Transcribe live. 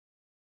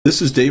This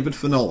is David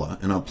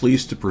Fanella, and I'm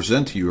pleased to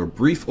present to you a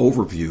brief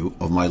overview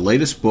of my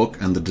latest book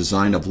on the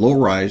design of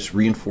low-rise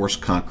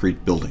reinforced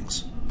concrete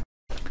buildings.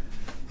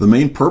 The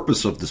main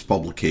purpose of this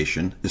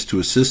publication is to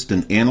assist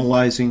in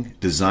analyzing,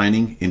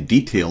 designing, and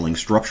detailing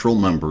structural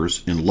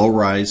members in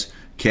low-rise,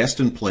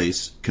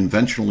 cast-in-place,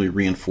 conventionally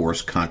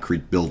reinforced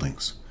concrete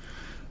buildings.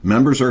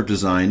 Members are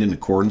designed in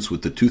accordance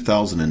with the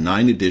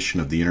 2009 edition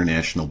of the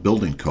International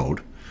Building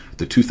Code,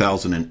 the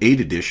 2008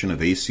 edition of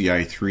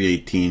ACI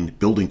 318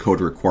 Building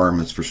Code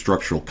Requirements for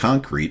Structural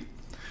Concrete,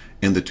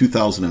 and the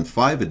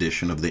 2005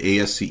 edition of the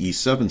ASCE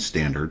 7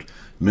 Standard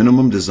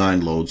Minimum Design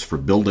Loads for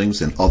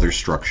Buildings and Other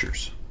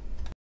Structures.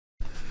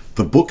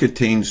 The book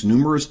contains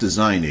numerous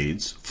design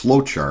aids,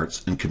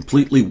 flowcharts, and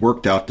completely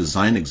worked out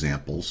design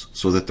examples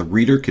so that the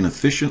reader can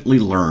efficiently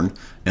learn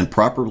and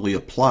properly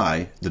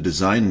apply the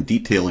design and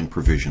detailing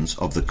provisions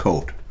of the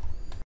code.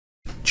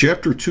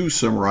 Chapter 2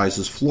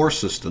 summarizes floor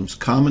systems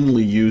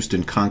commonly used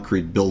in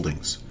concrete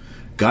buildings.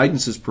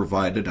 Guidance is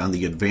provided on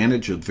the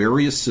advantage of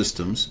various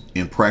systems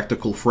and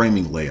practical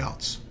framing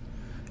layouts.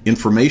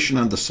 Information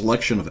on the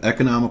selection of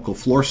economical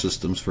floor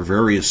systems for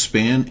various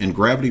span and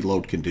gravity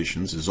load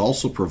conditions is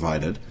also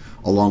provided,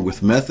 along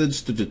with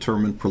methods to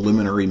determine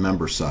preliminary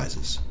member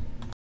sizes.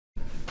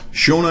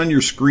 Shown on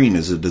your screen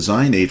is a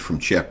design aid from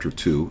Chapter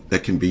 2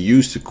 that can be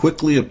used to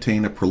quickly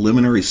obtain a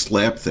preliminary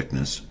slab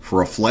thickness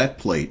for a flat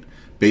plate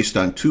based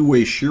on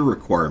two-way shear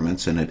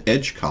requirements and an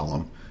edge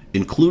column,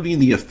 including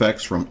the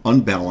effects from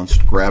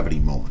unbalanced gravity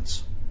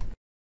moments.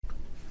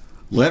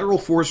 Lateral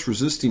force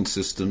resisting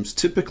systems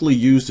typically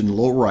used in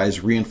low-rise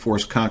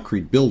reinforced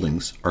concrete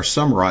buildings are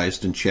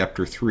summarized in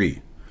Chapter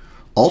 3.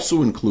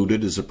 Also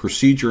included is a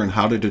procedure on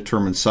how to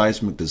determine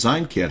seismic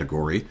design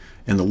category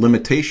and the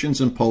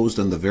limitations imposed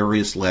on the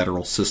various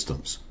lateral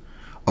systems.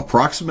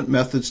 Approximate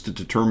methods to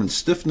determine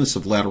stiffness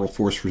of lateral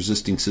force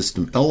resisting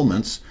system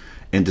elements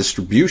and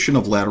distribution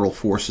of lateral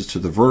forces to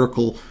the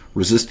vertical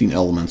resisting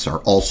elements are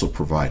also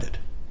provided.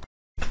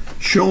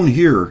 Shown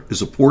here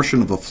is a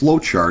portion of a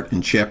flowchart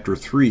in Chapter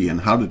 3 on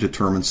how to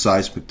determine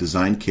seismic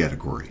design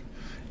category.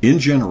 In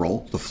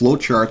general, the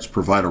flowcharts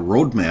provide a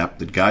roadmap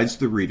that guides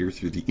the reader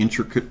through the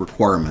intricate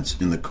requirements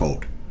in the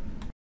code.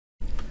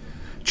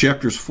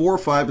 Chapters 4,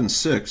 5, and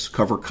 6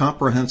 cover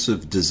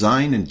comprehensive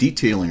design and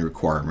detailing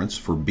requirements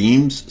for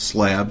beams,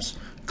 slabs,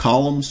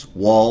 columns,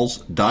 walls,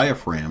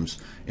 diaphragms,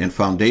 and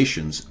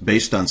foundations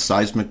based on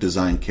seismic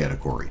design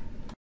category.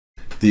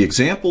 The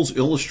examples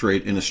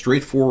illustrate in a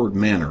straightforward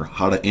manner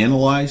how to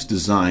analyze,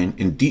 design,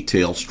 and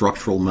detail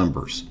structural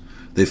members.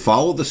 They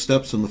follow the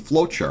steps in the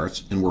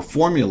flowcharts and were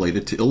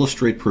formulated to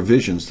illustrate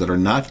provisions that are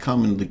not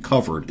commonly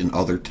covered in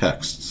other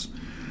texts.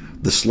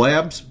 The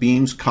slabs,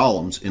 beams,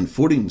 columns, and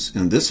footings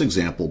in this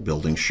example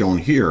building shown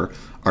here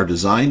are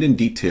designed and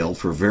detailed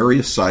for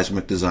various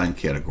seismic design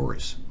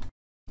categories.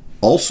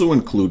 Also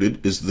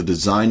included is the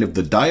design of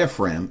the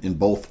diaphragm in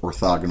both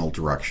orthogonal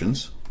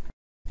directions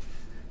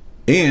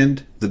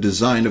and the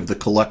design of the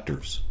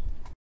collectors.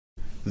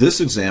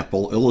 This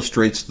example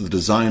illustrates the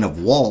design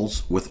of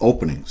walls with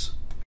openings.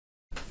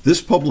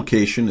 This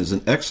publication is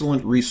an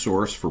excellent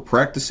resource for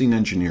practicing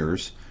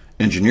engineers,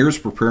 engineers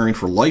preparing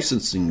for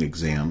licensing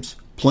exams,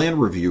 plan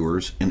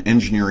reviewers, and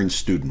engineering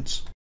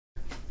students.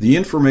 The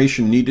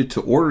information needed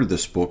to order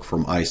this book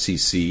from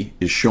ICC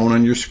is shown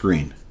on your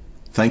screen.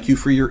 Thank you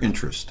for your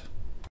interest.